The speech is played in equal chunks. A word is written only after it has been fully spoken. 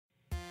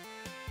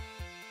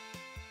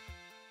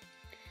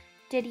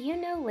Did you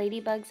know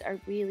ladybugs are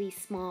really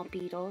small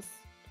beetles?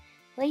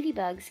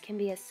 Ladybugs can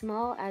be as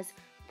small as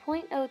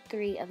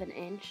 0.03 of an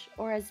inch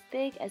or as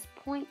big as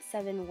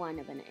 0.71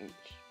 of an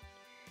inch.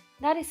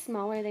 That is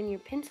smaller than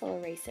your pencil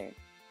eraser,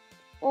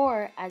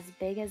 or as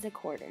big as a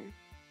quarter.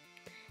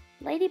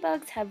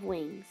 Ladybugs have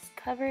wings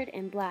covered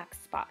in black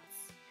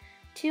spots,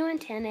 2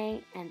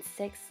 antennae and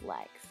 6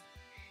 legs.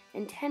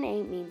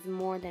 Antennae means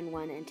more than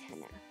one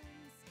antenna.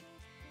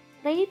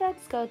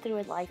 Ladybugs go through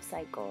a life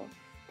cycle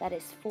that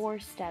is 4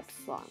 steps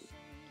long.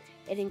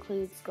 It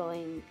includes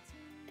going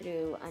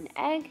through an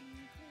egg,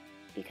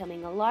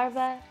 becoming a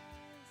larva,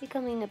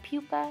 becoming a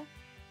pupa,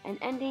 and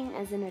ending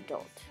as an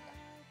adult.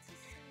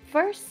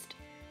 First,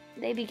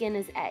 they begin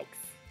as eggs.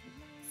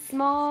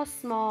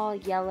 Small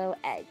yellow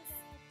eggs.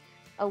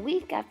 A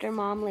week after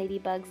mom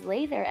ladybugs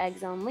lay their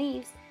eggs on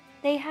leaves,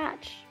 they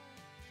hatch.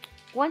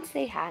 Once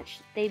they hatch,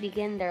 they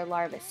begin their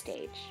larva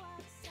stage.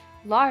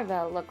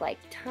 Larvae look like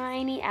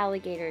tiny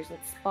alligators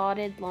with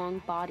spotted long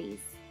bodies.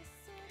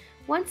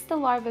 Once the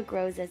larva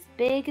grows as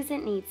big as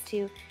it needs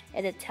to,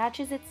 it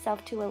attaches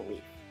itself to a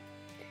leaf.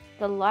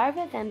 The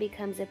larva then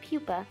becomes a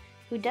pupa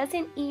who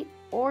doesn't eat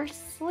or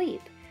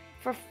sleep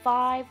for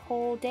 5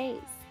 whole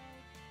days.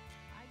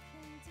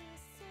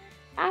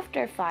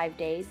 After 5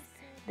 days,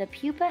 the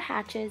pupa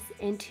hatches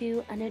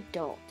into an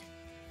adult.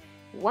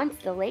 Once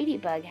the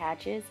ladybug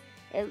hatches,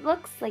 it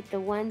looks like the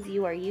ones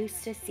you are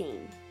used to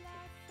seeing.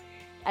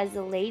 As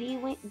the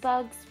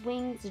ladybug's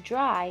wings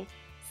dry,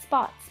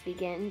 spots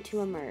begin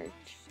to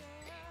emerge.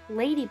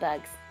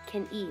 Ladybugs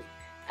can eat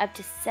up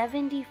to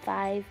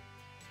 75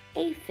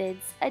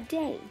 aphids a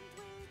day.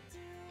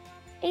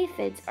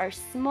 Aphids are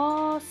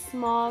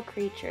small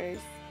creatures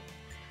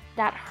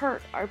that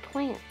hurt our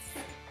plants.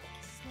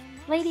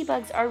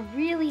 Ladybugs are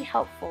really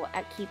helpful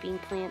at keeping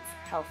plants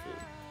healthy.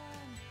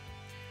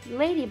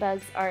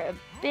 Ladybugs are a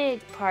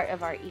big part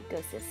of our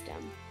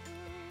ecosystem.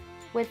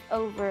 With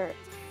over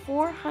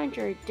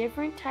 400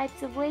 different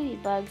types of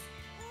ladybugs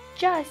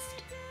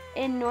just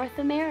in North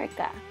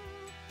America.